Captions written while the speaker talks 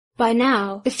By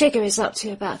now, the figure is up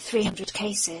to about 300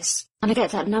 cases, and I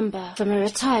get that number from a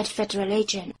retired federal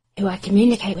agent who I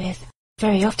communicate with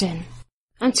very often.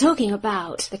 I'm talking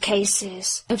about the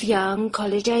cases of young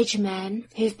college-age men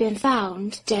who've been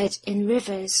found dead in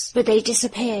rivers, but they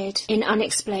disappeared in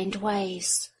unexplained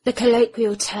ways. The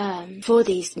colloquial term for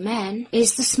these men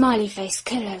is the Smiley Face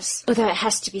Killers, although it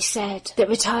has to be said that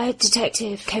retired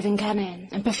Detective Kevin Gannon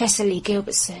and Professor Lee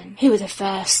Gilbertson, who were the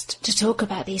first to talk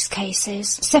about these cases,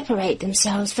 separate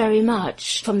themselves very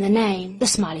much from the name the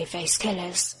Smiley Face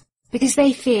Killers, because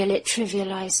they feel it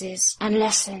trivializes and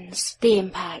lessens the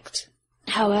impact.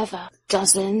 However,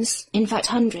 dozens, in fact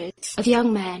hundreds, of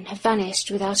young men have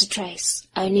vanished without a trace,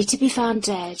 only to be found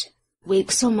dead,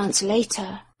 weeks or months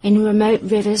later, in remote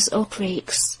rivers or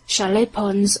creeks, shallow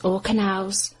ponds or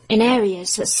canals, in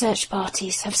areas that search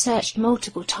parties have searched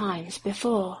multiple times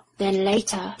before. Then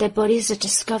later, their bodies are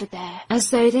discovered there,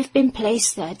 as though they've been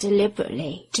placed there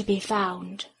deliberately to be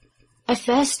found. I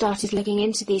first started looking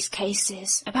into these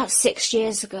cases about 6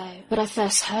 years ago, but I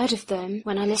first heard of them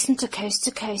when I listened to Coast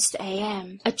to Coast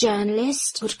AM. A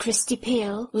journalist called Christy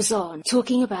Peel was on,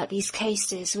 talking about these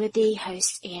cases with the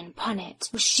host Ian Punnett.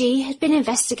 She had been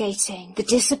investigating the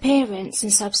disappearance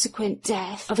and subsequent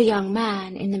death of a young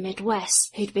man in the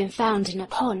Midwest who'd been found in a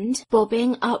pond,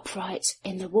 bobbing upright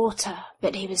in the water,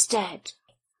 but he was dead.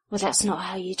 Well, that's not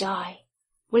how you die.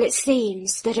 Well, it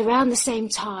seems that around the same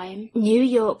time, New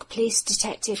York Police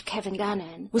Detective Kevin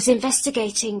Gannon was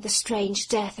investigating the strange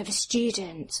death of a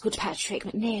student called Patrick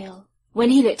McNeil. When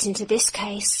he looked into this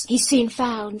case, he soon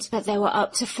found that there were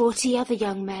up to 40 other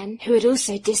young men who had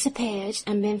also disappeared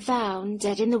and been found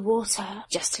dead in the water,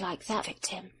 just like that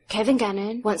victim. Kevin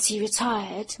Gannon, once he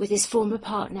retired with his former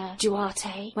partner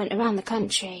Duarte, went around the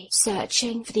country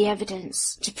searching for the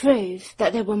evidence to prove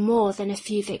that there were more than a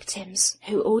few victims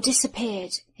who all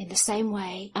disappeared in the same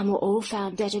way and were all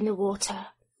found dead in the water.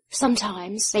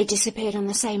 Sometimes they disappeared on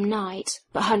the same night,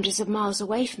 but hundreds of miles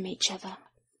away from each other.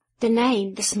 The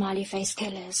name, the Smiley Face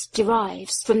Killers,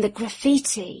 derives from the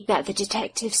graffiti that the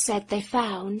detectives said they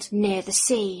found near the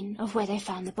scene of where they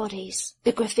found the bodies.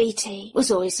 The graffiti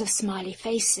was always of smiley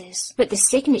faces, but the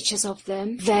signatures of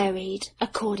them varied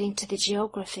according to the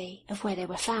geography of where they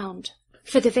were found.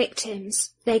 For the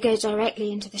victims, they go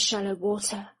directly into the shallow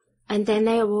water, and then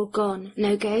they are all gone.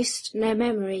 No ghost, no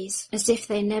memories, as if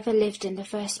they never lived in the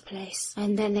first place,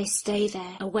 and then they stay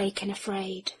there, awake and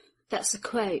afraid. That's a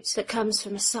quote that comes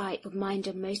from a site called Mind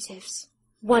and Motives.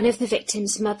 One of the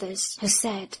victim's mothers has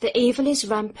said that evil is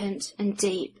rampant and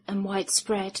deep and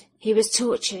widespread. He was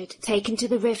tortured, taken to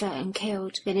the river and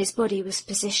killed, then his body was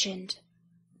positioned.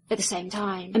 At the same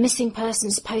time, a missing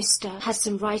persons poster had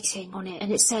some writing on it,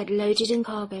 and it said loaded in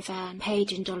cargo van,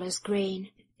 paid in dollars green.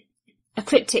 A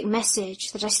cryptic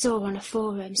message that I saw on a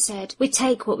forum said, "We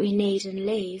take what we need and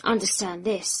leave. Understand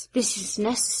this. This is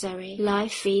necessary.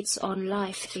 Life feeds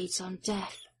on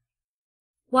death."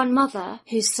 One mother,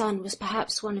 whose son was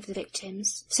perhaps one of the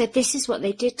victims, said, "This is what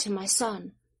they did to my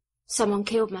son. Someone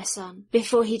killed my son.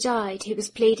 Before he died, he was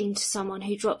pleading to someone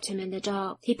who dropped him in the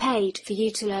dark. He paid for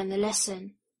you to learn the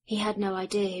lesson. He had no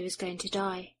idea he was going to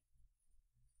die."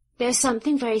 There is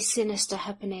something very sinister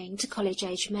happening to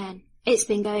college-age men. It's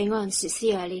been going on since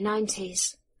the early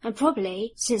 90s, and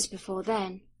probably since before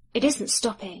then. It isn't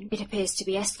stopping, it appears to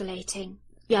be escalating.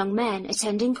 Young men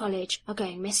attending college are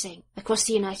going missing across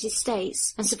the United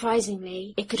States, and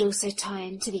surprisingly, it could also tie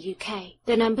into the UK.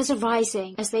 The numbers are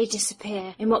rising as they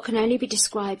disappear in what can only be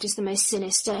described as the most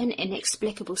sinister and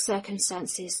inexplicable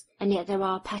circumstances, and yet there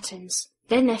are patterns.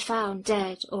 Then they're found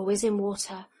dead, always in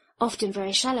water, often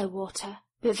very shallow water,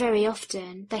 but very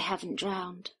often they haven't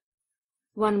drowned.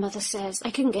 One mother says, "I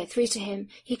couldn't get through to him.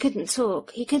 He couldn't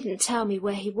talk. He couldn't tell me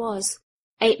where he was.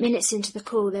 8 minutes into the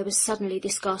call, there was suddenly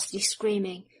this ghastly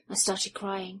screaming. I started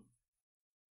crying."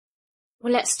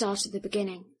 Well, let's start at the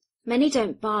beginning. Many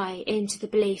don't buy into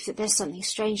the belief that there's something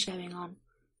strange going on.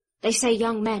 They say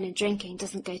young men and drinking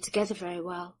doesn't go together very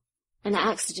well, and that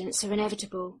accidents are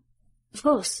inevitable. Of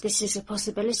course, this is a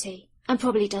possibility, and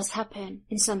probably does happen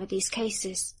in some of these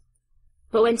cases.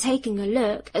 But when taking a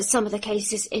look at some of the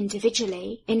cases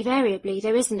individually, invariably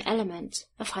there is an element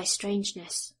of high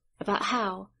strangeness about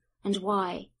how and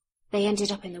why they ended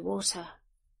up in the water.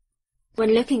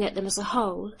 When looking at them as a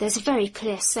whole, there's a very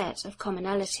clear set of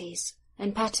commonalities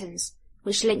and patterns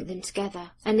which link them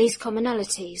together, and these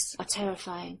commonalities are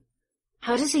terrifying.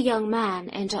 How does a young man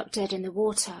end up dead in the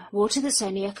water that's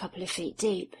only a couple of feet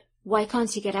deep? Why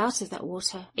can't he get out of that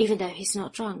water, even though he's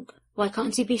not drunk? Why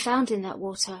can't he be found in that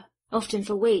water, often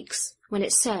for weeks, when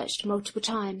it's searched multiple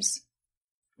times?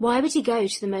 Why would he go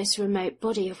to the most remote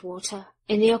body of water,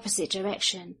 in the opposite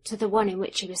direction to the one in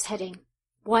which he was heading?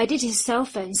 Why did his cell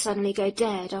phone suddenly go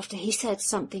dead after he said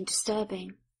something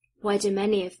disturbing? Why do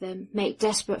many of them make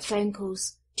desperate phone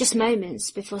calls just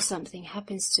moments before something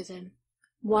happens to them?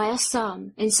 Why are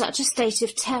some in such a state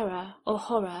of terror or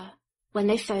horror when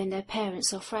they phone their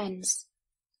parents or friends?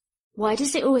 Why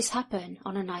does it always happen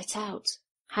on a night out?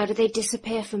 How do they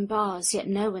disappear from bars yet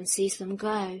no one sees them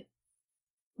go?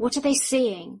 What are they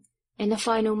seeing in the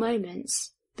final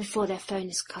moments before their phone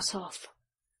is cut off?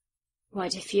 Why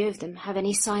do few of them have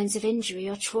any signs of injury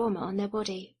or trauma on their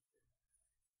body?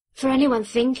 For anyone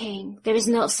thinking there is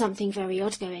not something very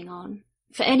odd going on,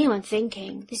 for anyone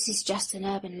thinking this is just an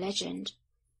urban legend,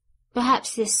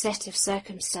 perhaps this set of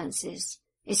circumstances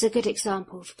is a good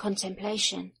example for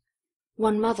contemplation.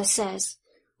 One mother says,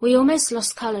 "We almost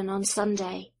lost Cullen on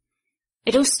Sunday.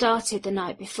 It all started the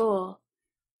night before.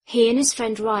 He and his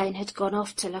friend Ryan had gone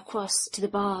off to La Crosse to the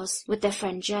bars with their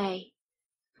friend Jay.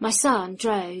 My son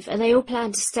drove and they all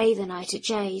planned to stay the night at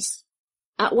Jay's.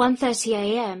 At 1:30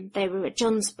 a.m. they were at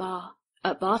John's bar.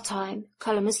 At bar time,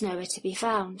 Cullen was nowhere to be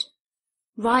found.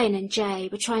 Ryan and Jay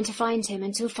were trying to find him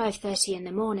until 5:30 in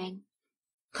the morning.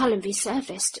 Cullen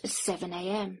resurfaced at 7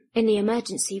 a.m. in the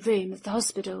emergency room of the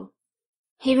hospital.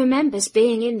 He remembers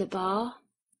being in the bar.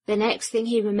 The next thing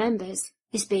he remembers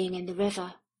is being in the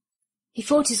river. He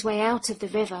fought his way out of the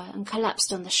river and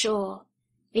collapsed on the shore.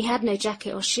 He had no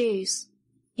jacket or shoes.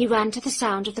 He ran to the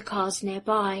sound of the cars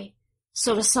nearby,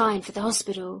 saw a sign for the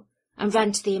hospital, and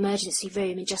ran to the emergency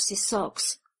room in just his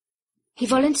socks. He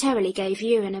voluntarily gave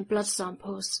urine and blood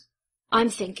samples. I'm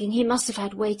thinking he must have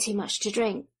had way too much to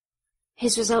drink.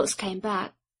 His results came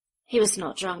back. He was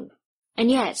not drunk,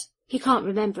 and yet he can't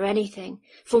remember anything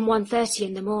from 1:30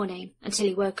 in the morning until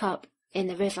he woke up in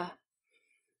the river.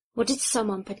 What did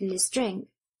someone put in his drink?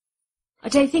 I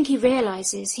don't think he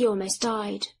realizes he almost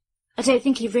died. I don't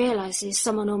think he realizes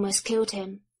someone almost killed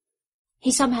him.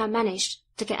 He somehow managed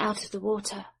to get out of the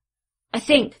water. I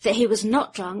think that he was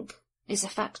not drunk is a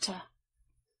factor.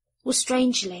 Well,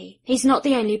 strangely, he's not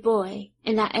the only boy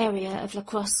in that area of La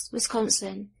Crosse,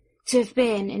 Wisconsin, to have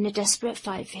been in a desperate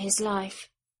fight for his life.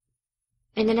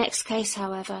 In the next case,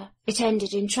 however, it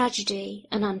ended in tragedy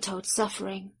and untold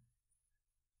suffering.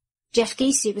 Jeff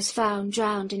Giese was found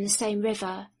drowned in the same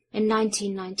river in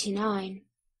 1999.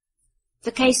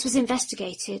 The case was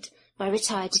investigated by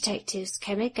retired detectives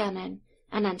Kenneth Gannon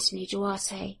and Anthony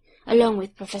Duarte, along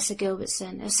with Professor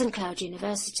Gilbertson of St. Cloud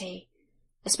University,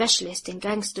 a specialist in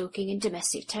gang stalking and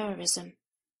domestic terrorism.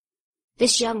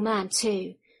 This young man,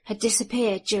 too, had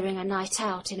disappeared during a night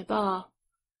out in a bar.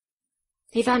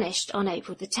 He vanished on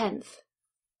April the 10th.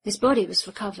 His body was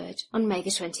recovered on May the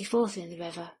 24th in the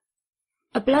river.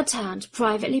 A bloodhound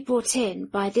privately brought in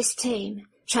by this team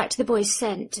tracked the boy's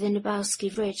scent to the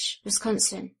Nabowski Ridge,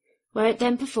 Wisconsin, where it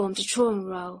then performed a trauma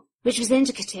roll, which was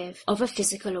indicative of a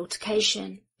physical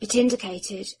altercation. It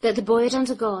indicated that the boy had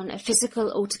undergone a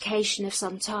physical altercation of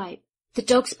some type. The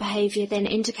dog's behaviour then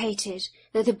indicated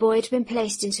that the boy had been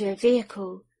placed into a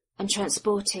vehicle and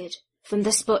transported from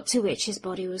the spot to which his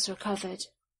body was recovered.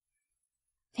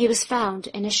 He was found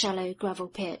in a shallow gravel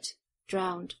pit,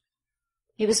 drowned.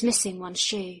 He was missing one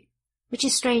shoe, which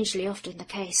is strangely often the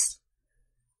case.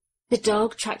 The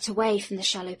dog tracked away from the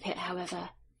shallow pit, however,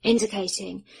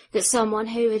 indicating that someone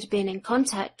who had been in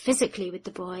contact physically with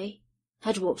the boy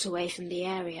had walked away from the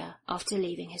area after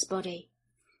leaving his body.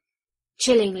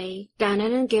 Chillingly,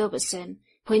 Gannon and Gilbertson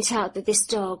point out that this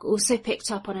dog also picked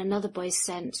up on another boy's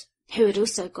scent, who had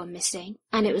also gone missing,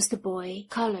 and it was the boy,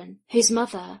 Cullen, whose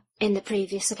mother, in the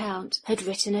previous account, had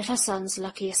written of her son's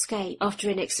lucky escape after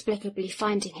inexplicably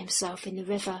finding himself in the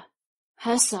river.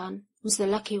 Her son was the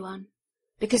lucky one,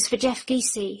 because for Jeff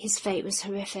Giese his fate was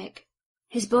horrific.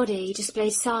 His body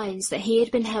displayed signs that he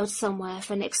had been held somewhere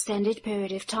for an extended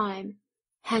period of time,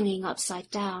 hanging upside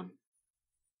down.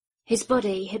 His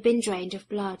body had been drained of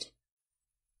blood.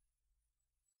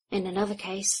 In another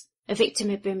case, a victim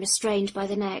had been restrained by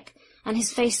the neck and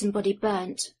his face and body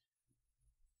burnt.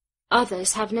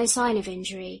 Others have no sign of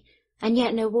injury and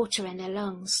yet no water in their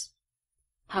lungs.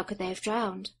 How could they have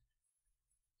drowned?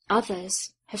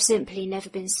 Others have simply never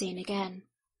been seen again.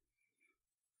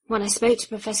 When I spoke to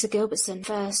Professor Gilbertson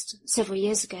first, several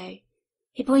years ago,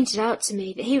 he pointed out to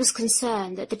me that he was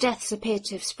concerned that the deaths appeared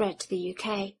to have spread to the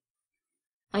UK.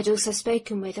 I'd also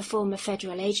spoken with a former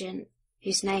federal agent,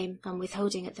 whose name I'm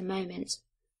withholding at the moment.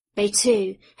 They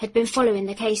too had been following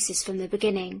the cases from the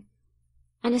beginning,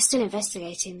 and are still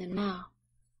investigating them now.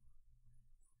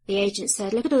 The agent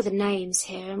said, "Look at all the names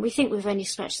here, and we think we've only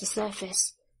scratched the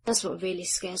surface. That's what really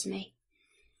scares me."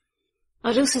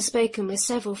 I'd also spoken with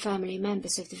several family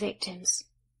members of the victims,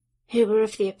 who were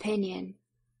of the opinion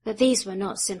that these were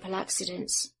not simple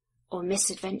accidents or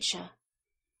misadventure,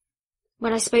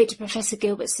 When I spoke to Professor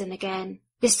Gilbertson again,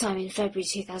 this time in February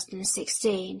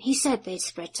 2016, he said they'd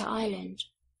spread to Ireland.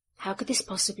 How could this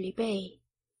possibly be?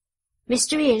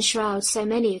 Mystery enshrouds so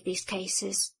many of these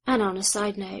cases, and on a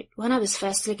side note, when I was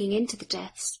first looking into the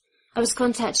deaths, I was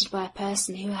contacted by a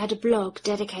person who had a blog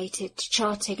dedicated to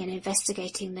charting and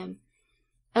investigating them.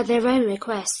 At their own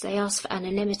request, they asked for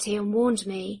anonymity and warned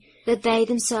me that they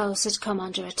themselves had come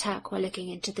under attack while looking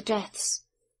into the deaths.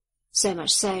 So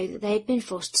much so that they had been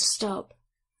forced to stop.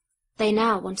 They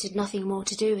now wanted nothing more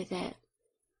to do with it.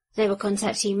 They were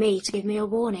contacting me to give me a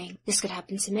warning this could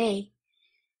happen to me.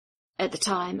 At the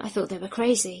time, I thought they were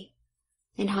crazy.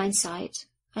 In hindsight,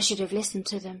 I should have listened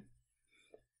to them.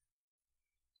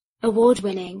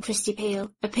 Award-winning Christy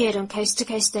Peel appeared on Coast to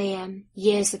Coast AM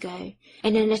years ago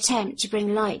in an attempt to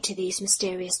bring light to these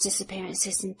mysterious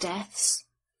disappearances and deaths.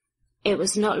 It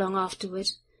was not long afterward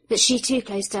that she too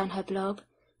closed down her blog,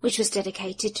 which was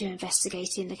dedicated to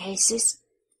investigating the cases,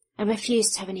 and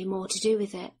refused to have any more to do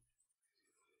with it.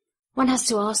 One has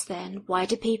to ask then, why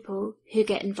do people who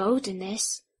get involved in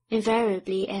this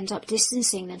invariably end up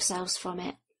distancing themselves from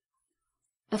it?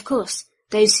 Of course,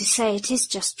 those who say it is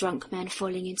just drunk men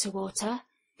falling into water,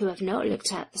 who have not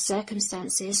looked at the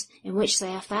circumstances in which they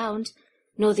are found,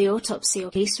 nor the autopsy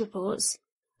or police reports,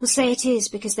 will say it is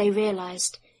because they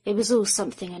realised it was all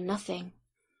something and nothing,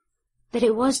 that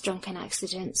it was drunken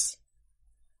accidents.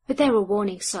 But there are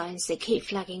warning signs that keep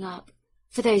flagging up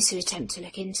for those who attempt to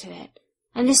look into it,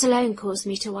 and this alone caused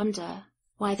me to wonder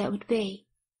why that would be.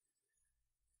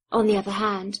 On the other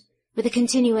hand, with the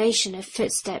continuation of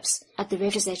Footsteps at the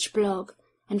River's Edge blog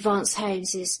and Vance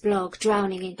Holmes's blog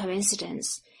Drowning in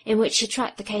Coincidence, in which he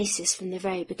tracked the cases from the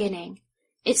very beginning,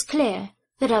 it's clear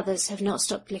that others have not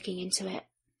stopped looking into it.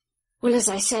 Well, as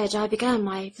I said, I began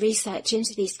my research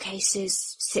into these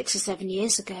cases 6 or 7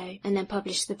 years ago, and then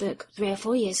published the book 3 or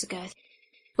 4 years ago.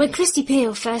 When Christy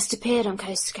Peel first appeared on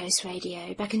Coast to Coast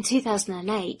Radio back in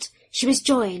 2008, she was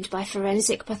joined by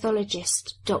forensic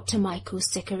pathologist Dr. Michael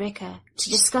Sikorica to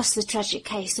discuss the tragic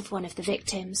case of one of the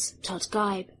victims, Todd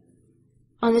Geib.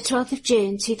 On the 12th of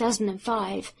June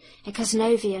 2005, in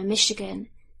Cazenovia, Michigan,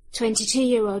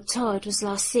 22-year-old Todd was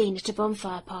last seen at a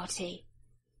bonfire party.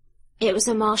 It was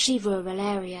a marshy rural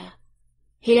area.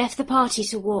 He left the party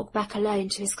to walk back alone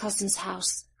to his cousin's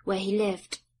house, where he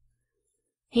lived.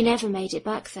 He never made it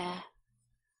back there.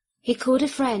 He called a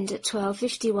friend at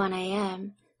 12:51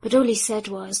 a.m., but all he said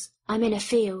was, "I'm in a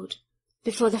field,"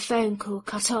 before the phone call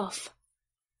cut off.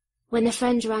 When the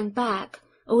friend rang back,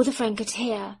 all the friend could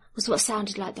hear was what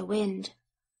sounded like the wind.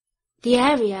 The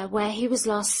area where he was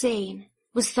last seen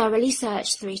was thoroughly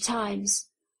searched 3 times.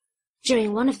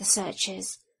 During one of the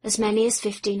searches, as many as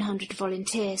 1,500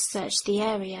 volunteers searched the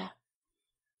area.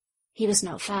 He was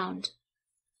not found.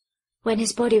 When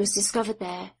his body was discovered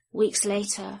there, weeks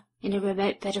later, in a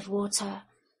remote bed of water,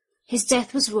 his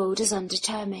death was ruled as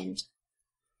undetermined.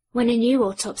 When a new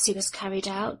autopsy was carried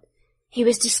out, he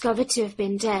was discovered to have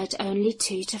been dead only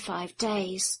 2 to 5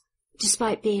 days,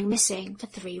 despite being missing for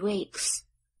 3 weeks.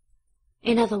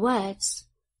 In other words,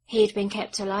 he had been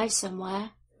kept alive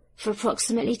somewhere for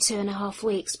approximately 2.5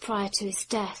 weeks prior to his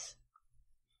death.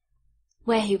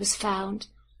 Where he was found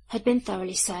had been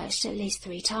thoroughly searched at least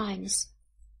 3 times.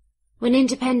 When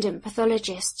independent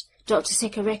pathologist Dr.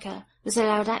 Sikorica was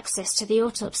allowed access to the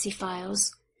autopsy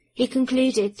files, he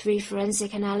concluded through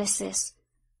forensic analysis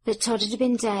that Todd had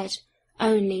been dead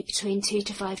only between 2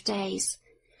 to 5 days,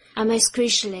 and most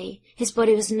crucially, his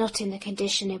body was not in the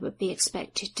condition it would be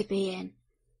expected to be in,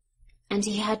 and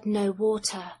he had no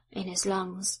water in his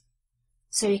lungs,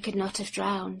 so he could not have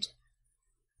drowned.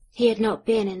 He had not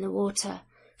been in the water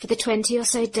for the 20 or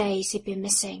so days he'd been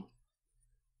missing.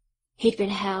 He'd been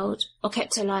held or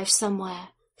kept alive somewhere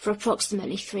for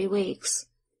approximately 3 weeks,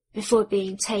 before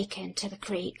being taken to the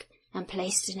creek and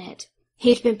placed in it.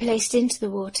 He'd been placed into the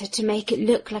water to make it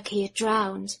look like he had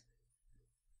drowned.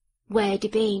 Where had he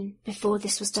been before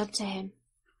this was done to him?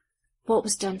 What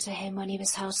was done to him when he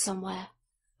was held somewhere,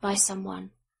 by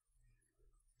someone?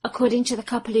 According to the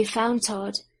couple who found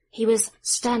Todd, he was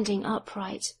standing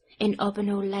upright in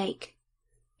Obanall Lake.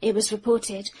 It was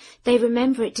reported they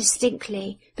remember it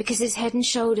distinctly because his head and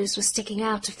shoulders were sticking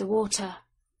out of the water.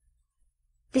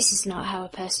 This is not how a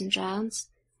person drowns,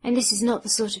 and this is not the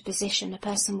sort of position a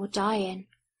person will die in.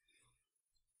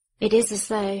 It is as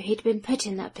though he'd been put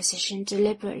in that position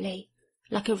deliberately,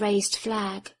 like a raised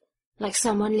flag, like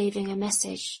someone leaving a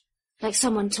message, like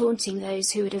someone taunting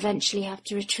those who would eventually have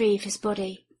to retrieve his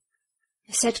body.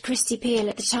 Said Christy Peel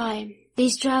at the time,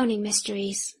 "These drowning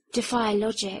mysteries defy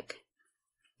logic."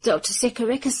 Dr.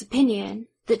 Sikorica's opinion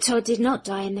that Todd did not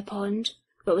die in the pond,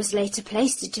 but was later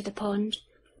placed into the pond,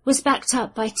 was backed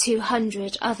up by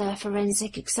 200 other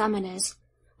forensic examiners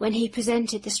when he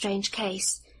presented the strange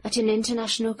case at an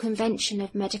international convention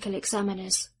of medical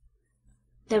examiners.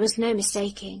 There was no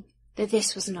mistaking that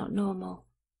this was not normal.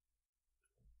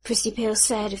 Christy Peel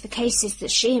said of the cases that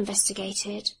she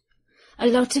investigated, "A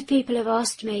lot of people have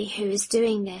asked me who is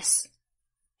doing this.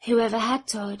 Whoever had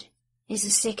Todd is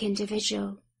a sick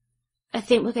individual. I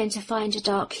think we're going to find a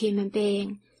dark human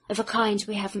being of a kind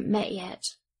we haven't met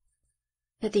yet.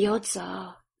 But the odds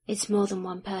are it's more than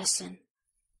one person."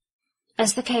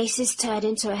 As the cases turn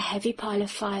into a heavy pile of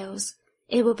files,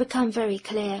 it will become very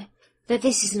clear that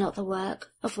this is not the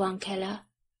work of one killer,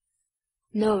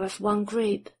 nor of one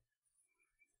group.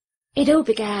 It all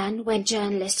began when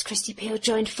journalist Christy Peel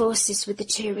joined forces with the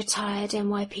two retired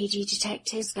NYPD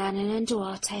detectives Gannon and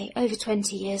Duarte over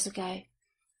 20 years ago.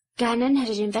 Gannon had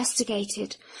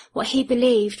investigated what he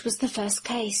believed was the first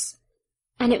case,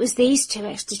 and it was these two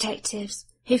ex-detectives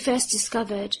who first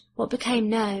discovered what became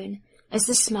known as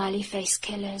the Smiley Face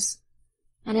Killers.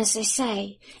 And as they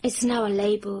say, it's now a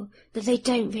label that they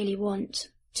don't really want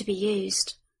to be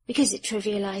used, because it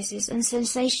trivializes and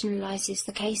sensationalizes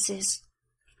the cases.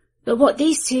 But what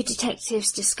these two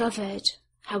detectives discovered,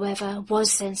 however,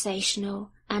 was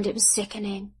sensational, and it was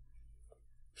sickening.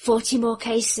 40 more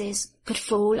cases could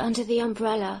fall under the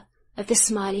umbrella of the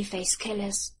Smiley Face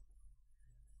Killers.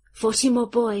 40 more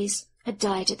boys had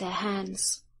died at their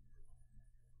hands.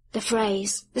 The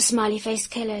phrase, the Smiley Face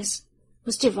Killers,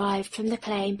 was derived from the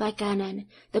claim by Gannon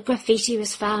that graffiti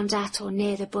was found at or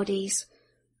near the bodies.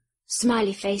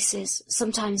 Smiley faces,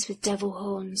 sometimes with devil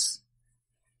horns.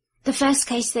 The first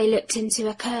case they looked into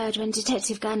occurred when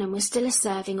Detective Gannon was still a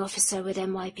serving officer with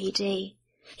NYPD.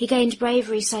 He gained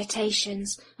bravery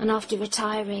citations and after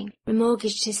retiring,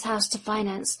 remortgaged his house to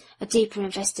finance a deeper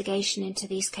investigation into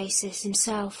these cases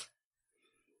himself.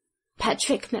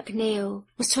 Patrick McNeil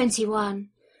was 21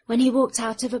 when he walked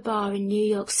out of a bar in New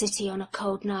York City on a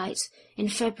cold night in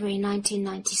February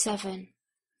 1997.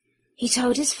 He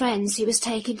told his friends he was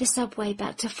taking the subway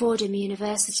back to Fordham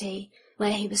University,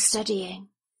 where he was studying,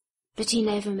 but he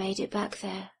never made it back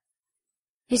there.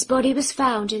 His body was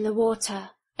found in the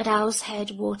water at Owl's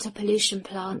Head Water Pollution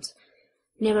Plant,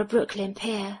 near a Brooklyn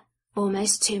pier,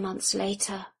 almost 2 months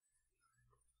later.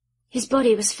 His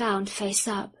body was found face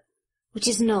up, which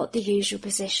is not the usual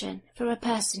position for a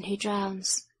person who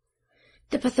drowns.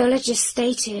 The pathologist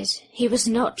stated he was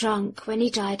not drunk when he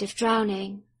died of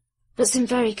drowning, but some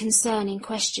very concerning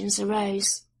questions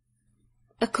arose.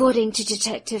 According to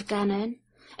Detective Gannon,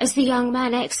 as the young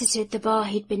man exited the bar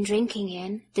he'd been drinking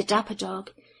in, the Dapper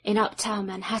Dog, in uptown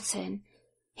Manhattan,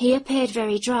 he appeared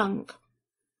very drunk,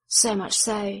 so much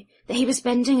so that he was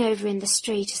bending over in the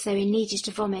street as though he needed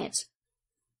to vomit.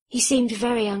 He seemed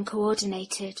very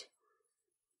uncoordinated.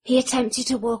 He attempted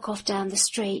to walk off down the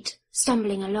street,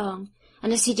 stumbling along,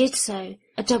 and as he did so,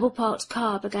 a double-parked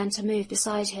car began to move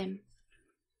beside him.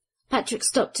 Patrick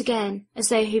stopped again, as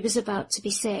though he was about to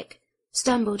be sick,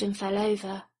 stumbled and fell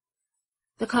over.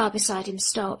 The car beside him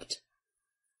stopped.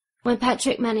 When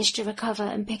Patrick managed to recover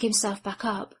and pick himself back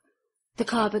up, the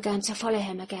car began to follow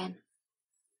him again.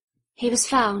 He was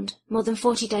found, more than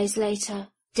 40 days later,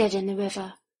 dead in the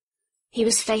river. He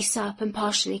was face up and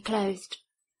partially clothed.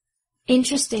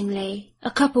 Interestingly,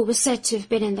 a couple was said to have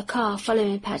been in the car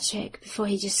following Patrick before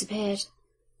he disappeared.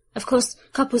 Of course,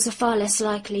 couples are far less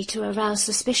likely to arouse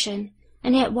suspicion,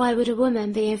 and yet why would a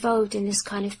woman be involved in this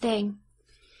kind of thing?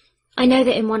 I know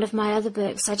that in one of my other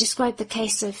books I described the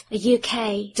case of a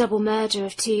UK double murder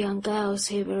of 2 young girls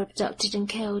who were abducted and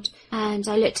killed, and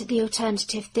I looked at the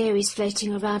alternative theories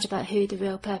floating around about who the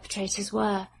real perpetrators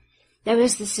were. There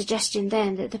was the suggestion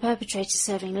then that the perpetrator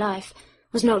serving life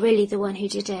was not really the one who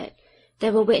did it.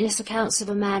 There were witness accounts of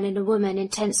a man and a woman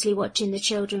intensely watching the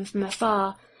children from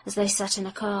afar as they sat in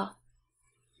a car.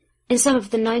 In some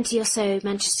of the 90 or so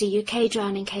Manchester UK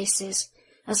drowning cases,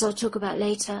 as I'll talk about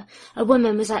later, a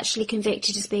woman was actually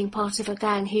convicted as being part of a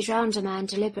gang who drowned a man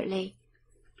deliberately.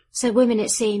 So women,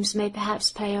 it seems, may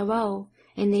perhaps play a role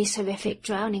in these horrific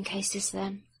drowning cases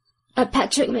then. At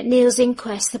Patrick McNeil's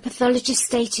inquest, the pathologist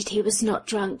stated he was not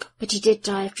drunk, but he did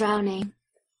die of drowning.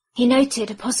 He noted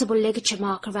a possible ligature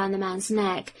mark around the man's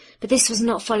neck, but this was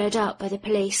not followed up by the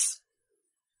police.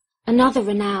 Another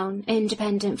renowned,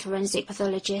 independent forensic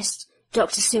pathologist,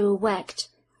 Dr. Cyril Wecht,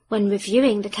 when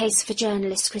reviewing the case for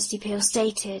journalist Christy Peel,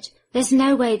 stated, "There's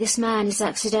no way this man is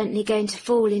accidentally going to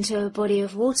fall into a body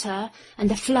of water, and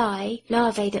the fly,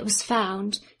 larvae that was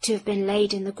found to have been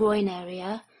laid in the groin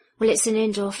area, well, it's an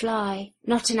indoor fly,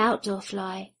 not an outdoor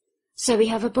fly. So we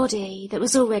have a body that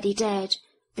was already dead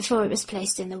before it was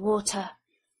placed in the water.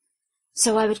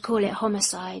 So I would call it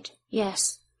homicide,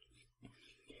 yes."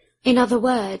 In other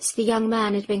words, the young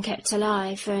man had been kept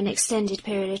alive for an extended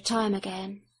period of time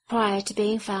again, prior to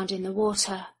being found in the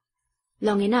water,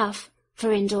 long enough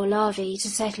for indoor larvae to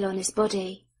settle on his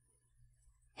body.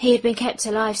 He had been kept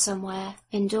alive somewhere,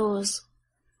 indoors.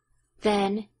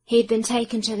 Then he had been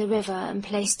taken to the river and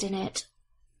placed in it.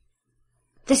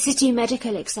 The city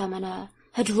medical examiner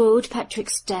had ruled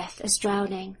Patrick's death as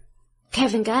drowning.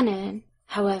 Kevin Gannon,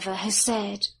 however, has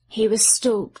said he was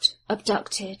stalked,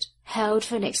 abducted, held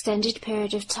for an extended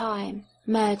period of time,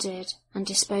 murdered and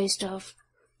disposed of.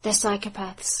 They're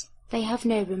psychopaths. They have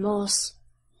no remorse.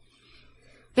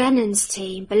 Gannon's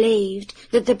team believed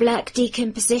that the black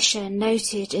decomposition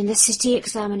noted in the city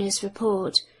examiner's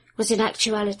report was in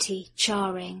actuality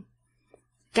charring.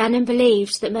 Gannon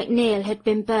believed that McNeil had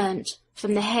been burnt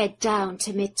from the head down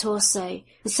to mid-torso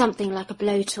with something like a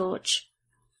blowtorch.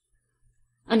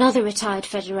 Another retired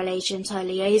federal agent I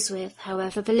liaise with,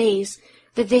 however, believes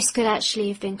that this could actually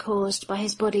have been caused by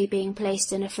his body being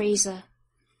placed in a freezer.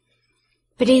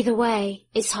 But either way,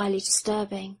 it's highly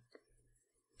disturbing.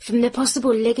 From the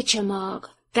possible ligature mark,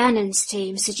 Gannon's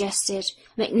team suggested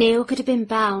McNeil could have been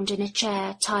bound in a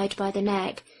chair tied by the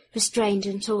neck, restrained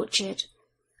and tortured,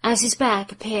 as his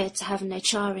back appeared to have no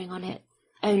charring on it,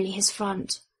 only his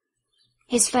front.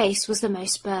 His face was the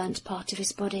most burnt part of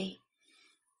his body.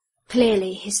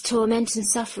 Clearly his torment and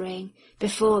suffering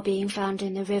before being found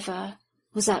in the river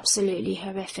was absolutely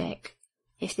horrific,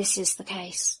 if this is the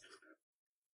case.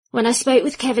 When I spoke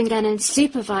with Kevin Gannon's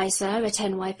supervisor at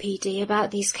NYPD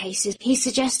about these cases, he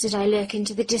suggested I look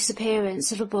into the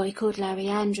disappearance of a boy called Larry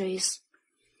Andrews.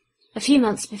 A few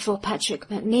months before Patrick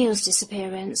McNeil's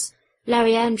disappearance,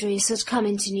 Larry Andrews had come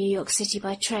into New York City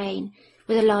by train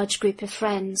with a large group of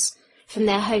friends from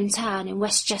their hometown in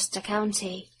Westchester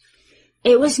County.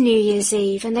 It was New Year's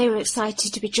Eve and they were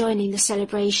excited to be joining the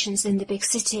celebrations in the big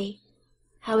city.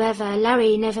 However,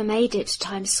 Larry never made it to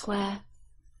Times Square.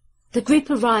 The group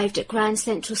arrived at Grand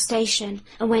Central Station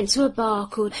and went to a bar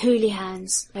called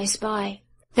Hooligans close by.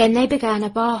 Then they began a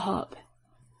bar hop.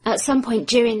 At some point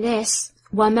during this,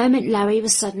 one moment Larry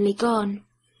was suddenly gone.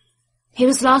 He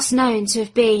was last known to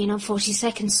have been on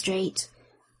 42nd Street.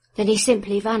 Then he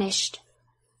simply vanished.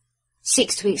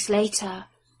 6 weeks later,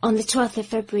 on the 12th of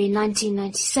February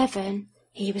 1997,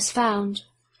 he was found.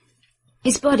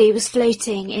 His body was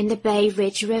floating in the Bay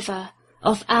Ridge River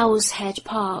off Owl's Head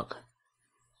Park.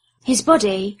 His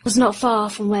body was not far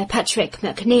from where Patrick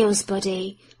McNeil's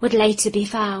body would later be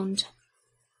found.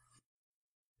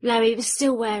 Larry was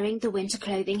still wearing the winter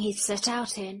clothing he'd set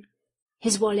out in.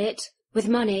 His wallet, with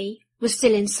money, was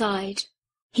still inside.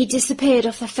 He disappeared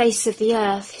off the face of the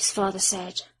earth, his father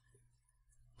said.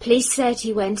 Police said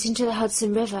he went into the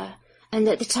Hudson River and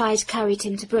that the tide carried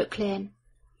him to Brooklyn.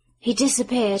 He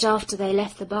disappeared after they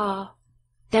left the bar.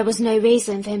 There was no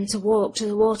reason for him to walk to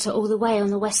the water all the way on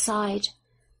the west side.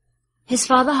 His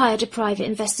father hired a private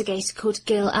investigator called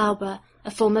Gil Alba,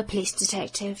 a former police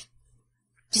detective.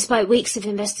 Despite weeks of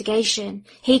investigation,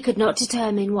 he could not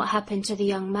determine what happened to the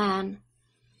young man.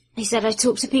 He said, I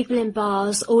talked to people in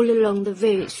bars all along the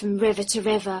route from river to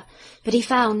river, but he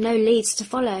found no leads to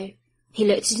follow. He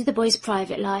looked into the boy's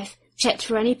private life, checked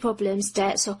for any problems,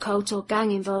 debts or cult or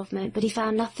gang involvement, but he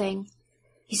found nothing.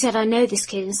 He said, I know this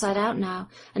kid inside out now,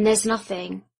 and there's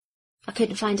nothing. I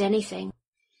couldn't find anything.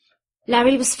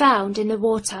 Larry was found in the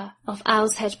water off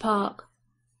Owl's Head Park.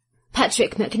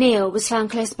 Patrick McNeil was found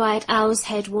close by at Owl's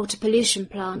Head water pollution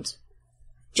plant.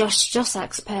 Josh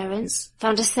Jossak's parents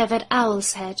found a severed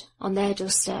owl's head on their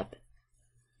doorstep.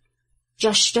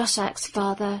 Josh Jossak's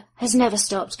father has never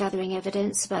stopped gathering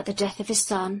evidence about the death of his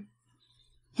son.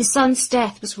 His son's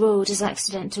death was ruled as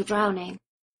accidental drowning,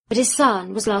 but his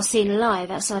son was last seen alive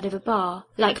outside of a bar,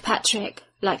 like Patrick,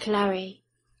 like Larry.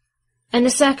 And the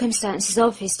circumstances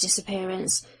of his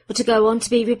disappearance were to go on to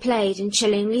be replayed in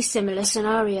chillingly similar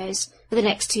scenarios for the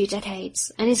next 2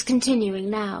 decades, and is continuing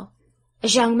now,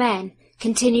 as young men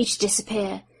continue to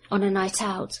disappear on a night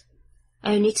out,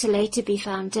 only to later be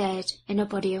found dead in a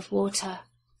body of water.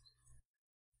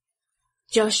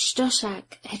 Josh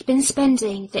Josak had been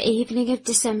spending the evening of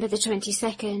December the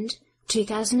 22nd,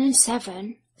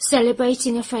 2007,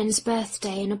 celebrating a friend's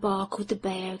birthday in a bar called the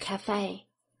Bayo Cafe.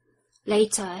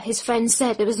 Later, his friends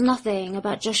said there was nothing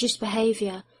about Josh's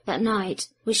behaviour that night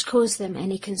which caused them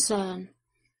any concern.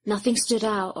 Nothing stood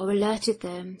out or alerted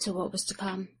them to what was to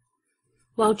come.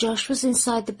 While Josh was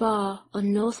inside the bar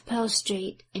on North Pearl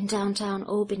Street in downtown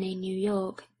Albany, New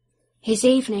York, his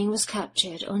evening was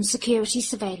captured on security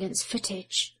surveillance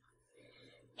footage.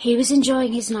 He was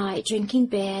enjoying his night, drinking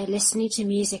beer, listening to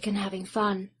music and having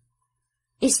fun.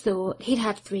 It's thought he'd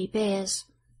had 3 beers.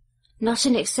 Not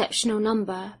an exceptional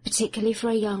number, particularly for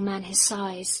a young man his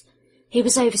size, He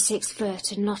was over 6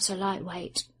 foot and not a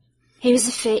lightweight. He was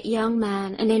a fit young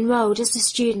man and enrolled as a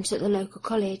student at the local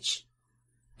college.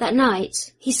 That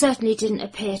night, he certainly didn't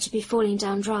appear to be falling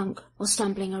down drunk or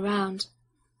stumbling around.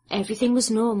 Everything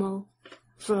was normal,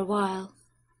 for a while.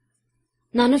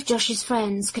 None of Josh's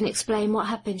friends can explain what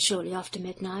happened shortly after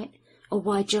midnight, or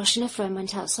why Josh and a friend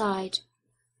went outside.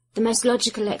 The most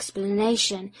logical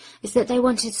explanation is that they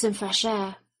wanted some fresh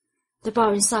air. The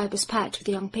bar inside was packed with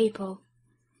young people.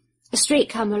 A street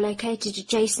camera located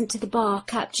adjacent to the bar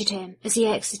captured him as he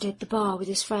exited the bar with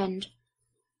his friend.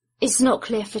 It's not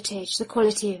clear footage, the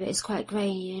quality of it is quite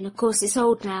grainy, and of course it's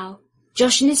old now.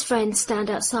 Josh and his friend stand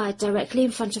outside directly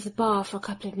in front of the bar for a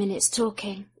couple of minutes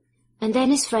talking, and then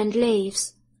his friend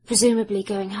leaves, presumably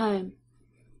going home.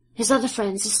 His other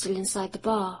friends are still inside the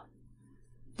bar.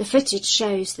 The footage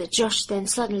shows that Josh then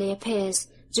suddenly appears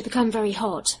to become very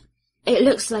hot. It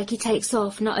looks like he takes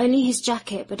off not only his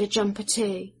jacket but a jumper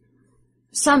too.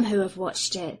 Some who have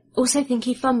watched it also think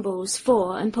he fumbles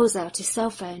for and pulls out his cell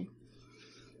phone.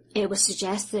 It would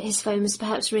suggest that his phone was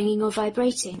perhaps ringing or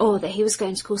vibrating, or that he was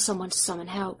going to call someone to summon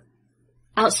help.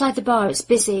 Outside the bar it's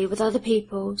busy with other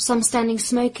people, some standing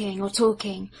smoking or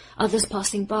talking, others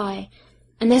passing by,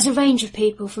 and there's a range of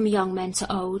people from young men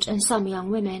to old and some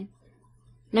young women.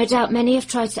 No doubt many have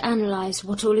tried to analyse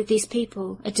what all of these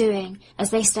people are doing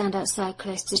as they stand outside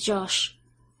close to Josh.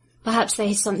 Perhaps they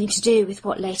had something to do with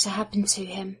what later happened to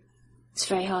him. It's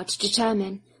very hard to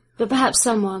determine, but perhaps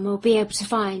someone will be able to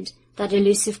find that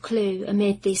elusive clue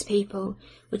amid these people,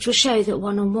 which will show that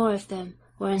one or more of them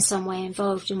were in some way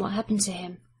involved in what happened to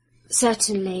him.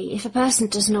 Certainly, if a person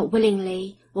does not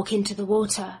willingly walk into the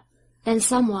water, then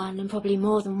someone, and probably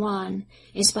more than one,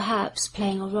 is perhaps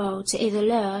playing a role to either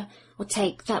lure or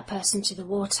take that person to the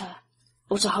water,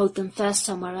 or to hold them first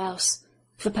somewhere else,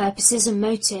 for purposes and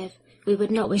motive we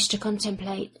would not wish to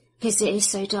contemplate, because it is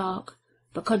so dark,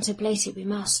 but contemplate it we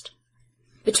must.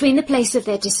 Between the place of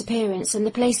their disappearance and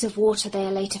the place of water they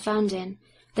are later found in,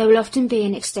 there will often be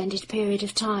an extended period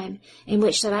of time in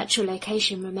which their actual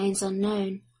location remains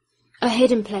unknown. A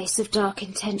hidden place of dark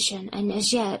intention, and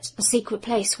as yet a secret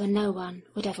place where no one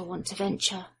would ever want to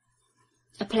venture.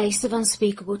 A place of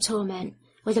unspeakable torment,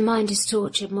 where the mind is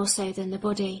tortured more so than the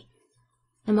body.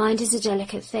 The mind is a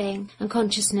delicate thing, and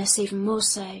consciousness even more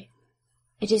so.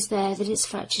 It is there that it's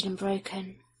fractured and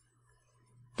broken.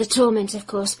 The torment, of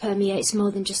course, permeates more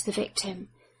than just the victim.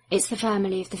 It's the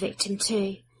family of the victim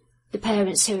too, the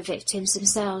parents who are victims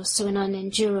themselves to an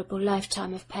unendurable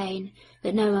lifetime of pain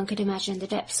that no one could imagine the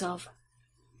depths of.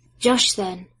 Josh,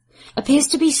 then, appears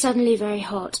to be suddenly very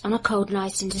hot on a cold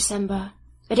night in December,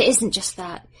 but it isn't just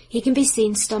that. He can be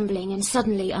seen stumbling and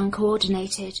suddenly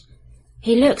uncoordinated.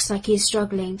 He looks like he is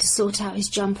struggling to sort out his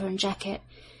jumper and jacket.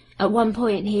 At one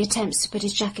point he attempts to put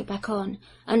his jacket back on,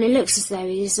 and it looks as though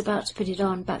he is about to put it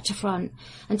on back to front,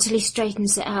 until he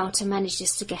straightens it out and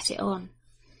manages to get it on.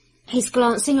 He's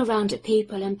glancing around at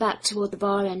people and back toward the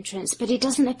bar entrance, but he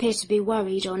doesn't appear to be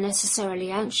worried or necessarily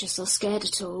anxious or scared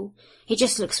at all. He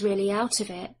just looks really out of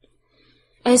it.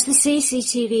 As the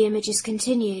CCTV images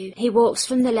continue, he walks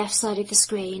from the left side of the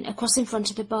screen, across in front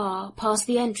of the bar, past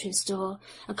the entrance door,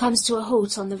 and comes to a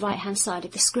halt on the right-hand side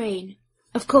of the screen.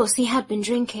 Of course, he had been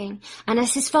drinking, and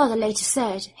as his father later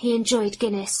said, he enjoyed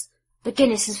Guinness. But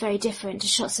Guinness is very different to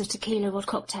shots of tequila or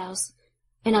cocktails.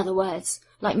 In other words,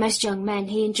 like most young men,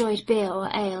 he enjoyed beer or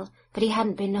ale, but he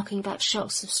hadn't been knocking back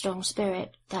shots of strong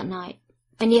spirit that night.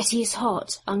 And yet he is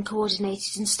hot,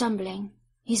 uncoordinated and stumbling.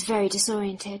 He's very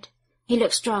disoriented. He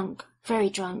looks drunk, very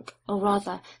drunk, or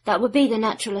rather, that would be the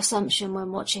natural assumption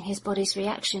when watching his body's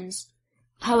reactions.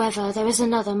 However, there is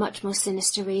another much more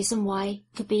sinister reason why he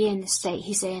could be in the state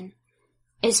he's in.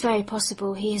 It's very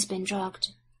possible he has been drugged.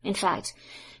 In fact,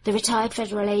 the retired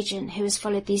federal agent who has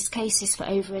followed these cases for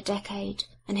over a decade,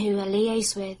 and who I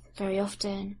liaise with very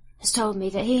often, has told me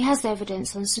that he has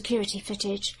evidence on security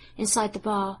footage inside the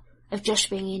bar of Josh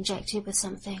being injected with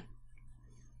something.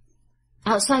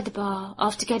 Outside the bar,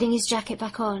 after getting his jacket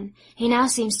back on, he now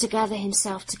seems to gather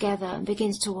himself together and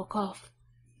begins to walk off.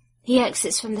 He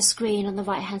exits from the screen on the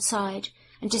right-hand side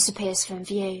and disappears from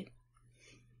view.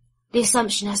 The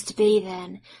assumption has to be,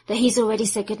 then, that he's already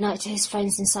said goodnight to his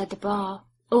friends inside the bar,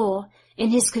 or, in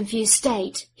his confused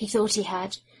state, he thought he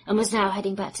had, and was now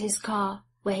heading back to his car,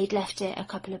 where he'd left it a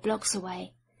couple of blocks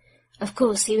away. Of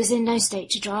course, he was in no state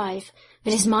to drive,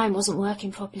 but his mind wasn't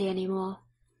working properly anymore.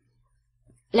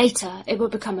 Later, it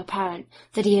would become apparent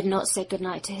that he had not said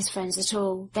goodnight to his friends at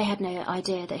all. They had no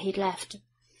idea that he'd left.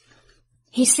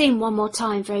 He's seen one more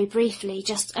time very briefly,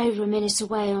 just over a minute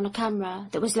away on a camera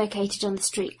that was located on the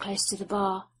street close to the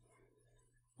bar.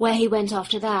 Where he went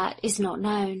after that is not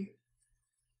known.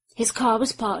 His car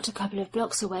was parked a couple of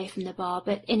blocks away from the bar,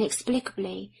 but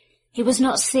inexplicably, he was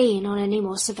not seen on any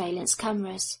more surveillance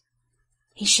cameras.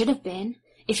 He should have been,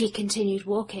 if he continued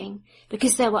walking,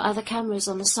 because there were other cameras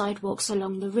on the sidewalks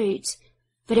along the route,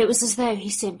 but it was as though he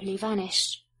simply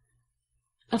vanished.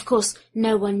 Of course,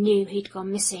 no one knew he'd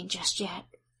gone missing just yet.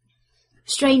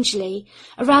 Strangely,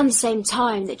 around the same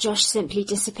time that Josh simply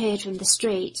disappeared from the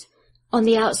street, on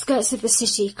the outskirts of the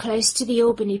city close to the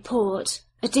Albany port,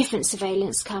 a different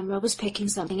surveillance camera was picking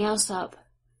something else up.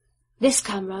 This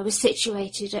camera was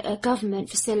situated at a government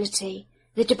facility,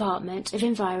 the Department of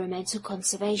Environmental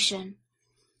Conservation.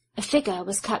 A figure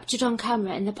was captured on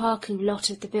camera in the parking lot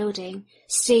of the building,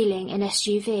 stealing an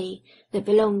SUV that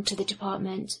belonged to the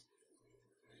department.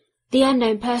 The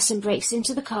unknown person breaks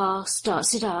into the car,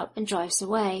 starts it up, and drives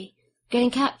away,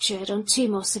 getting captured on 2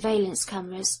 more surveillance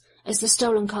cameras as the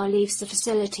stolen car leaves the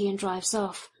facility and drives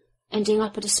off, ending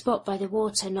up at a spot by the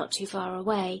water not too far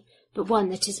away, but one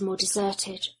that is more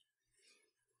deserted.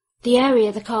 The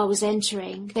area the car was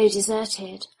entering, though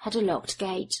deserted, had a locked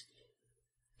gate.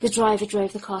 The driver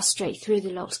drove the car straight through the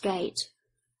locked gate.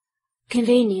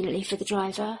 Conveniently for the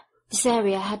driver, this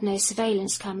area had no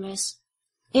surveillance cameras.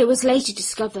 It was later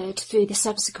discovered, through the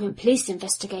subsequent police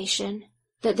investigation,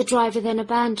 that the driver then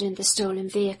abandoned the stolen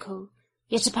vehicle,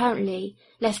 yet apparently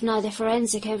left neither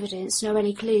forensic evidence nor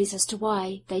any clues as to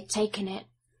why they'd taken it.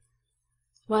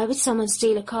 Why would someone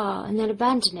steal a car and then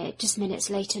abandon it just minutes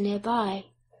later nearby?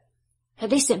 Had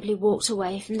they simply walked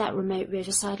away from that remote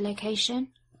riverside location?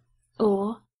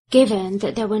 Or, given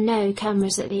that there were no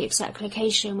cameras at the exact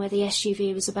location where the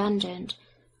SUV was abandoned,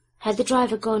 had the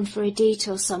driver gone for a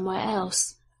detour somewhere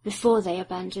else before they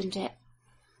abandoned it?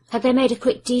 Had they made a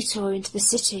quick detour into the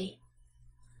city?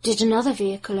 Did another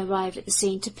vehicle arrive at the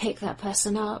scene to pick that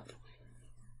person up?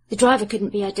 The driver couldn't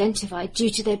be identified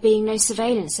due to there being no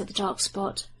surveillance at the dark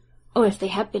spot, or if they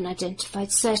had been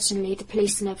identified, certainly the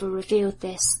police never revealed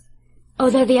this.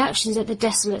 Although the actions at the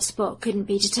desolate spot couldn't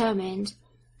be determined,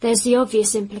 there's the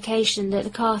obvious implication that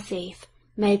the car thief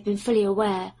may have been fully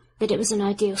aware that it was an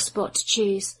ideal spot to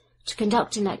choose to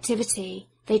conduct an activity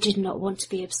they did not want to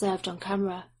be observed on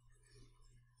camera.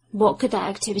 What could that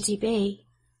activity be?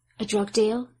 A drug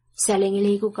deal? Selling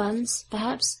illegal guns,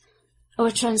 perhaps? Or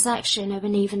a transaction of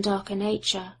an even darker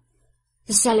nature?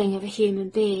 The selling of a human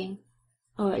being,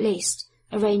 or at least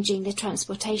arranging the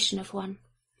transportation of one.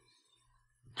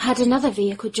 Had another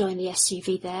vehicle joined the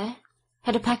SUV there?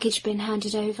 Had a package been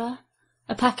handed over?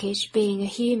 A package being a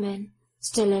human,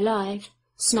 still alive,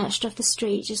 snatched off the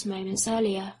street just moments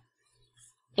earlier.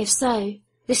 If so,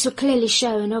 this would clearly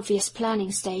show an obvious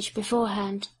planning stage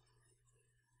beforehand.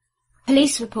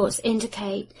 Police reports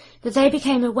indicate that they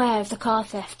became aware of the car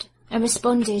theft and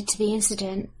responded to the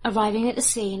incident, arriving at the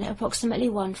scene at approximately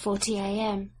 1:40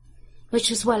 a.m, which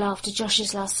was well after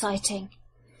Josh's last sighting.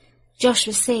 Josh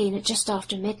was seen at just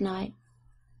after midnight.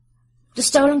 The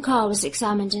stolen car was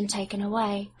examined and taken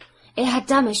away. It had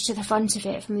damage to the front of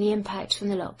it from the impact from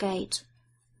the locked gate.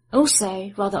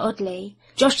 Also, rather oddly,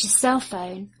 Josh's cell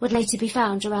phone would later be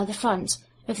found around the front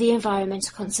of the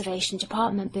Environmental Conservation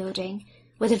Department building,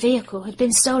 where the vehicle had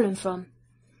been stolen from.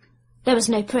 There was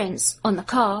no prints on the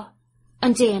car,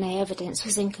 and DNA evidence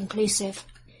was inconclusive.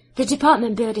 The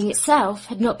department building itself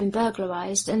had not been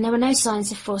burglarized, and there were no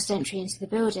signs of forced entry into the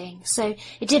building, so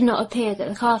it did not appear that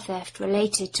the car theft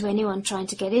related to anyone trying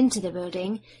to get into the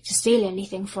building to steal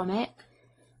anything from it.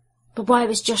 But why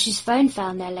was Josh's phone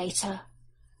found there later?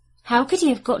 How could he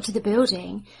have got to the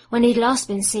building when he'd last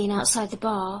been seen outside the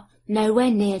bar,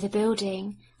 nowhere near the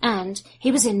building, and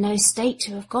he was in no state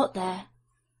to have got there?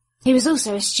 He was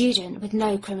also a student with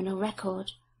no criminal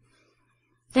record.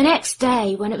 The next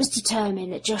day, when it was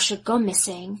determined that Josh had gone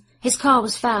missing, his car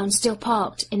was found still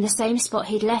parked in the same spot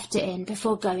he'd left it in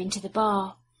before going to the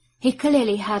bar. He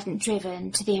clearly hadn't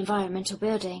driven to the environmental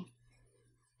building,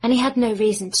 and he had no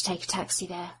reason to take a taxi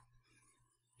there.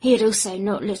 He had also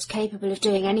not looked capable of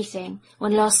doing anything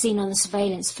when last seen on the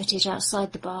surveillance footage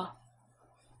outside the bar.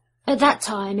 At that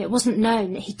time, it wasn't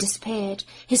known that he'd disappeared.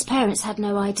 His parents had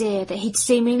no idea that he'd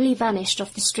seemingly vanished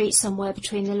off the street somewhere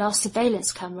between the last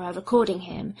surveillance camera recording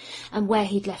him and where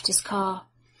he'd left his car.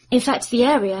 In fact, the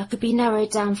area could be narrowed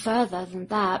down further than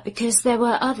that because there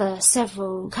were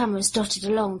several cameras dotted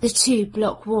along the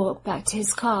 2-block walk back to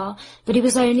his car, but he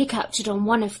was only captured on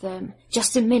one of them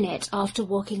just a minute after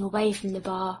walking away from the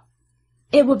bar.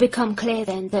 It would become clear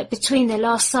then that between the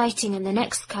last sighting and the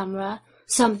next camera,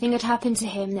 something had happened to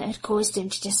him that had caused him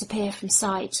to disappear from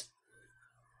sight.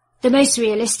 The most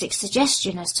realistic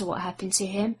suggestion as to what happened to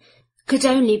him could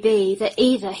only be that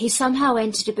either he somehow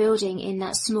entered a building in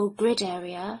that small grid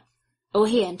area, or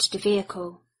he entered a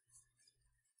vehicle.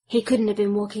 He couldn't have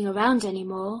been walking around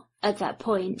anymore at that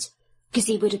point, because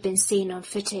he would have been seen on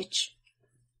footage.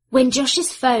 When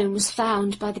Josh's phone was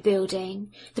found by the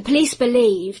building, the police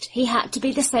believed he had to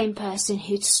be the same person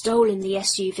who'd stolen the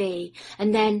SUV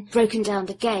and then broken down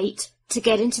the gate to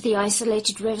get into the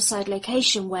isolated riverside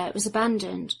location where it was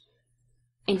abandoned.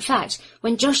 In fact,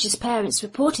 when Josh's parents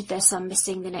reported their son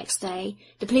missing the next day,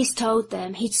 the police told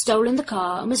them he'd stolen the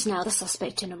car and was now the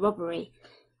suspect in a robbery.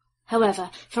 However,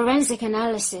 forensic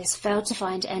analysis failed to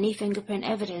find any fingerprint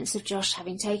evidence of Josh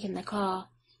having taken the car,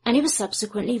 and he was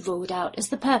subsequently ruled out as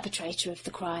the perpetrator of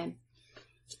the crime.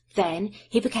 Then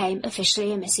he became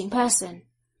officially a missing person.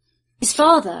 His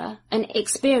father, an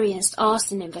experienced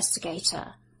arson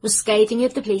investigator, was scathing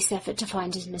of the police effort to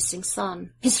find his missing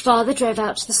son. His father drove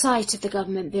out to the site of the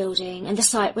government building and the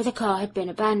site where the car had been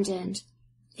abandoned.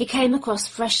 He came across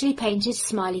freshly painted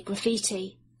smiley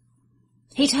graffiti.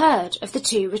 He'd heard of the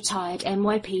two retired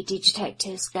NYPD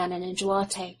detectives, Gannon and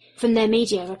Duarte, from their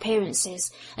media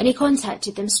appearances, and he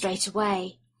contacted them straight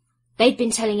away. They'd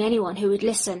been telling anyone who would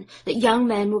listen that young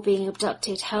men were being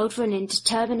abducted, held for an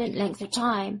indeterminate length of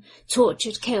time,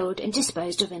 tortured, killed, and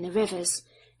disposed of in the rivers.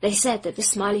 They said that the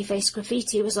smiley face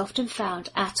graffiti was often found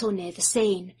at or near the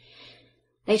scene.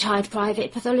 They'd hired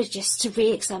private pathologists to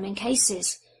re-examine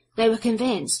cases. They were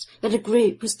convinced that a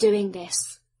group was doing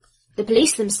this. The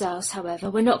police themselves, however,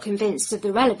 were not convinced of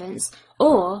the relevance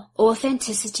or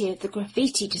authenticity of the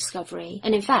graffiti discovery,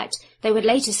 and in fact, they would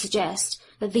later suggest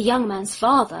that the young man's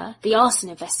father, the arson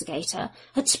investigator,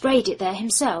 had sprayed it there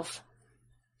himself.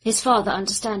 His father,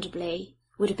 understandably,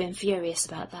 would have been furious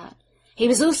about that. He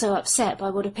was also upset by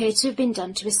what appeared to have been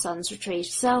done to his son's retrieved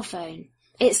cell phone.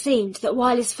 It seemed that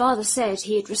while his father said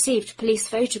he had received police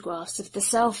photographs of the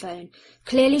cell phone,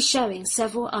 clearly showing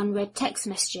several unread text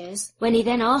messages, when he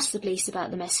then asked the police about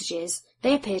the messages,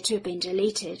 they appeared to have been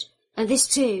deleted, and this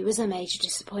too was a major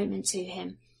disappointment to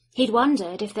him. He'd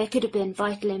wondered if there could have been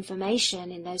vital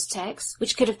information in those texts,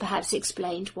 which could have perhaps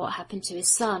explained what happened to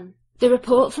his son. The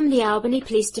report from the Albany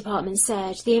Police Department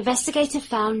said the investigator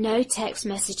found no text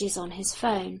messages on his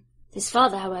phone. His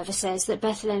father, however, says that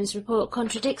Bethlehem's report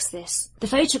contradicts this. The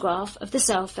photograph of the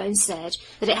cell phone said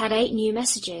that it had 8 new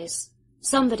messages.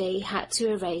 Somebody had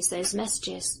to erase those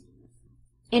messages.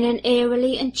 In an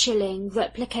eerily and chilling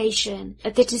replication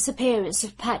of the disappearance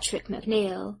of Patrick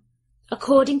McNeil,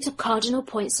 according to Cardinal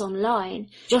Points Online,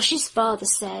 Josh's father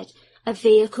said a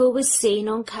vehicle was seen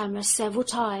on camera several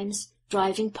times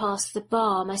driving past the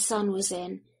bar my son was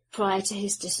in prior to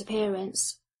his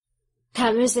disappearance.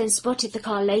 Cameras then spotted the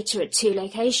car later at 2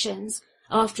 locations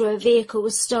after a vehicle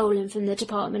was stolen from the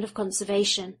Department of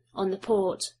Conservation on the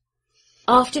port.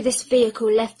 After this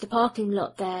vehicle left the parking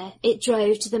lot there, it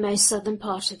drove to the most southern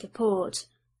part of the port.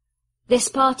 This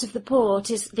part of the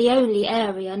port is the only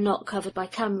area not covered by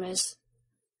cameras.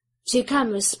 2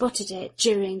 cameras spotted it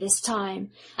during this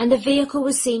time, and the vehicle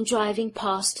was seen driving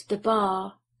past the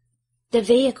bar. The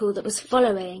vehicle that was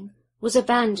following was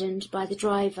abandoned by the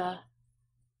driver.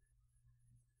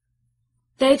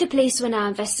 Though the police were now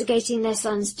investigating their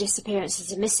son's disappearance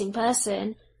as a missing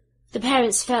person, the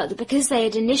parents felt that because they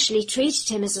had initially treated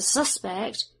him as a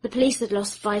suspect, the police had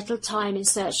lost vital time in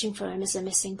searching for him as a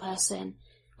missing person,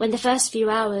 when the first few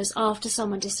hours after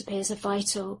someone disappears are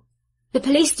vital. The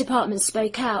police department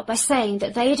spoke out by saying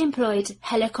that they had employed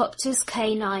helicopters,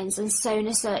 canines and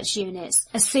sonar search units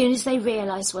as soon as they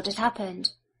realised what had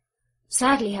happened.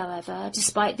 Sadly, however,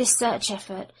 despite this search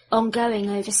effort, ongoing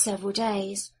over several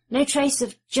days, no trace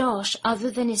of Josh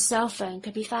other than his cell phone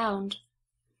could be found.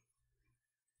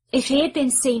 If he had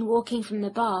been seen walking from the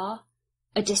bar,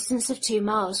 a distance of 2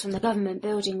 miles from the government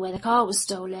building where the car was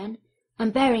stolen,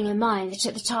 and bearing in mind that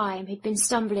at the time he'd been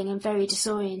stumbling and very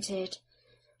disoriented,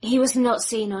 he was not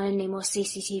seen on any more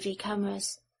CCTV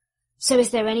cameras. So is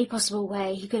there any possible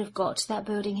way he could have got to that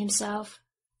building himself,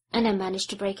 and then managed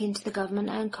to break into the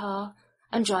government-owned car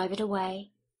and drive it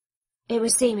away? It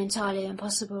would seem entirely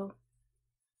impossible.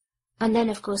 And then,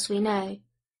 of course, we know,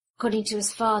 according to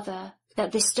his father,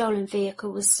 that this stolen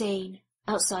vehicle was seen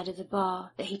outside of the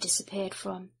bar that he disappeared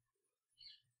from.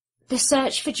 The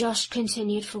search for Josh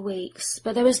continued for weeks,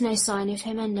 but there was no sign of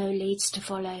him and no leads to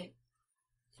follow.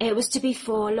 It was to be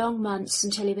 4 long months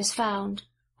until he was found,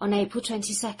 on April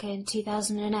 22nd,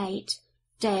 2008,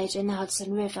 dead in the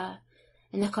Hudson River,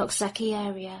 in the Coxsackie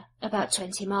area, about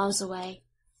 20 miles away.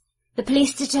 The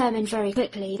police determined very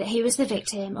quickly that he was the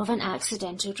victim of an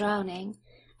accidental drowning,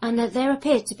 and that there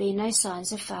appeared to be no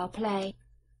signs of foul play.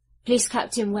 Police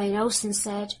Captain Wayne Olson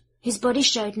said his body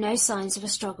showed no signs of a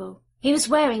struggle. He was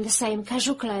wearing the same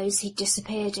casual clothes he'd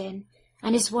disappeared in,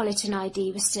 and his wallet and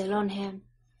ID were still on him.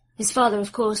 His father,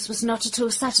 of course, was not at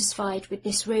all satisfied with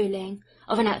this ruling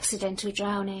of an accidental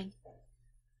drowning.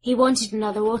 He wanted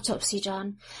another autopsy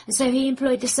done, and so he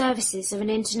employed the services of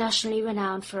an internationally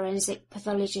renowned forensic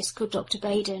pathologist called Dr.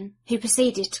 Baden, who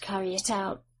proceeded to carry it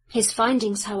out. His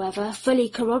findings, however, fully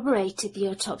corroborated the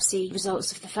autopsy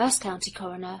results of the first county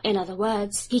coroner. In other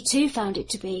words, he too found it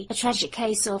to be a tragic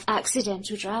case of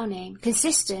accidental drowning,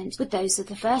 consistent with those of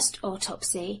the first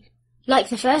autopsy. Like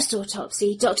the first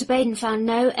autopsy, Dr. Baden found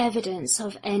no evidence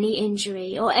of any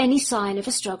injury or any sign of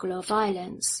a struggle or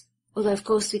violence. Although, of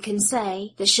course, we can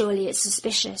say that surely it's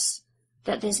suspicious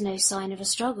that there's no sign of a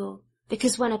struggle,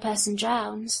 because when a person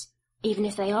drowns, even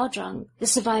if they are drunk, the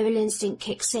survival instinct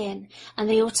kicks in and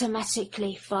they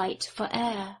automatically fight for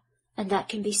air, and that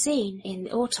can be seen in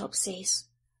the autopsies.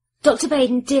 Dr.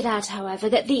 Baden did add, however,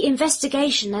 that the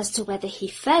investigation as to whether he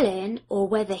fell in or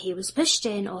whether he was pushed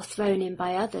in or thrown in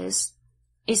by others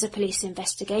is a police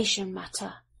investigation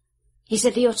matter. He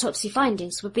said the autopsy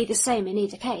findings would be the same in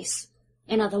either case.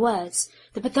 In other words,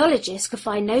 the pathologist could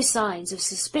find no signs of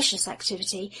suspicious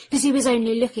activity because he was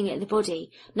only looking at the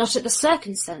body, not at the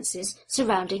circumstances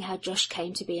surrounding how Josh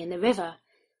came to be in the river.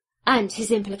 And his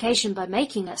implication by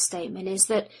making that statement is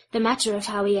that the matter of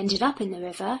how he ended up in the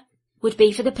river would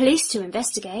be for the police to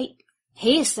investigate.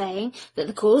 He is saying that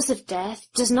the cause of death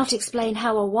does not explain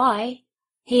how or why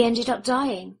he ended up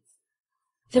dying.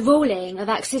 The ruling of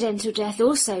accidental death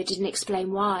also didn't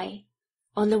explain why.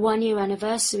 On the 1-year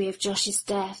anniversary of Josh's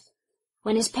death,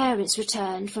 when his parents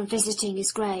returned from visiting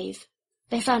his grave,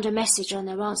 they found a message on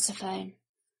their answer phone.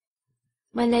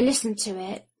 When they listened to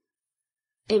it,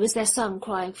 it was their son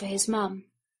crying for his mum.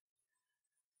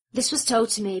 This was told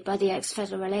to me by the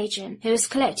ex-federal agent who has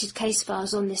collected case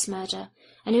files on this murder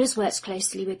and who has worked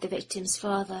closely with the victim's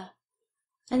father,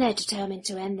 and they're determined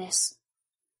to end this.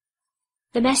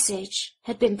 The message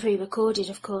had been pre-recorded,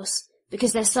 of course,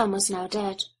 because their son was now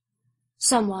dead.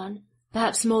 Someone,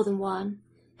 perhaps more than one,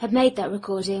 had made that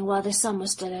recording while their son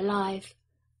was still alive,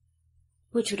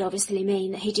 which would obviously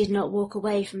mean that he did not walk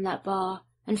away from that bar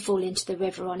and fall into the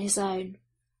river on his own,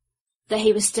 that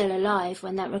he was still alive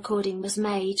when that recording was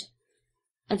made,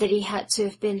 and that he had to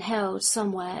have been held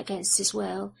somewhere against his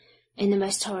will in the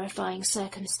most horrifying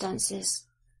circumstances.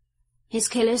 His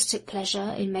killers took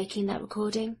pleasure in making that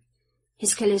recording.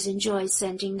 His killers enjoyed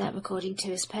sending that recording to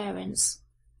his parents.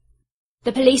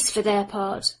 The police, for their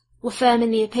part, were firm in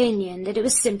the opinion that it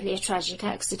was simply a tragic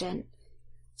accident.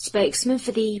 Spokesman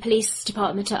for the police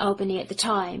department at Albany at the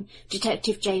time,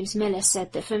 Detective James Miller,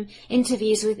 said that from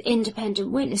interviews with independent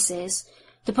witnesses,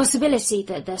 the possibility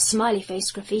that the Smiley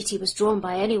Face graffiti was drawn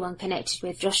by anyone connected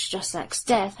with Josh Jossak's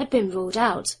death had been ruled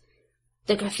out.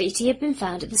 The graffiti had been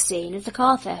found at the scene of the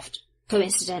car theft.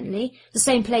 Coincidentally, the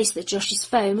same place that Josh's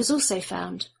phone was also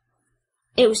found.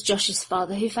 It was Josh's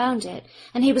father who found it,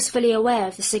 and he was fully aware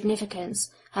of the significance,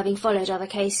 having followed other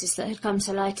cases that had come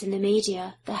to light in the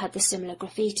media that had the similar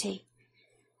graffiti.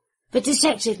 But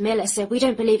Detective Miller said, "We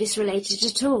don't believe it's related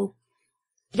at all."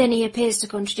 Then he appears to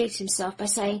contradict himself by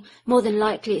saying, "More than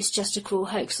likely it's just a cruel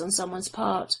hoax on someone's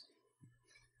part."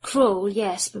 Cruel,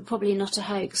 yes, but probably not a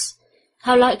hoax.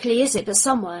 How likely is it that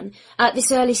someone, at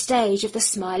this early stage of the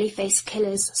Smiley Face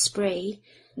Killers spree,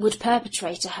 would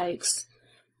perpetrate a hoax?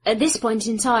 At this point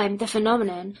in time, the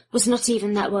phenomenon was not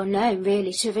even that well known,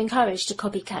 really, to have encouraged a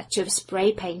copycat to have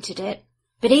spray-painted it.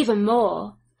 But even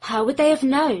more, how would they have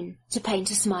known to paint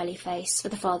a smiley face for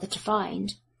the father to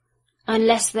find,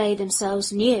 unless they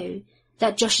themselves knew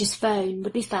that Josh's phone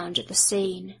would be found at the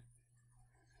scene?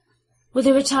 Well,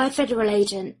 the retired federal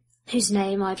agent, whose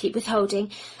name I keep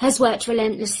withholding, has worked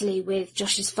relentlessly with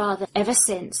Josh's father ever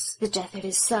since the death of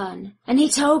his son, and he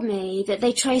told me that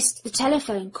they traced the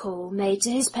telephone call made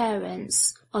to his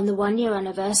parents on the 1-year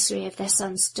anniversary of their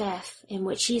son's death, in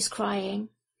which he is crying,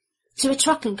 to a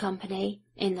trucking company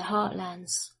in the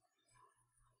Heartlands.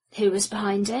 Who was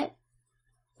behind it?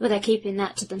 Well, they're keeping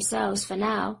that to themselves for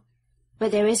now,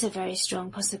 but there is a very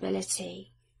strong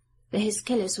possibility that his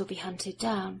killers will be hunted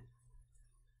down.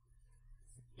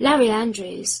 Larry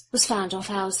Andrews was found off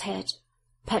Owl's Head.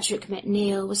 Patrick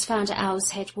McNeil was found at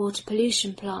Owl's Head water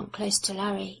pollution plant close to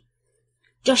Larry.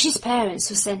 Josh's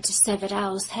parents were sent to Severed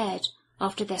Owl's Head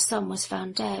after their son was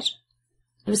found dead.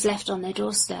 It was left on their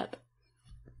doorstep.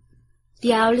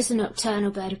 The owl is a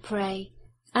nocturnal bird of prey.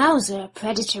 Owls are a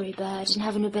predatory bird and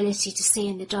have an ability to see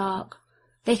in the dark.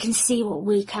 They can see what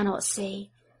we cannot see.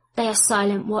 They are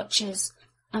silent watchers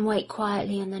and wait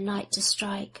quietly in the night to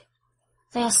strike.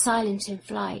 They are silent in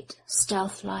flight,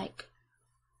 stealth-like.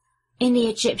 In the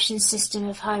Egyptian system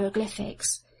of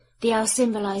hieroglyphics, the owl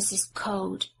symbolizes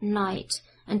cold, night,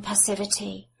 and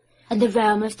passivity, and the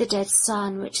realm of the dead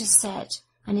sun which has set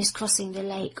and is crossing the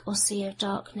lake or sea of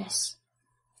darkness.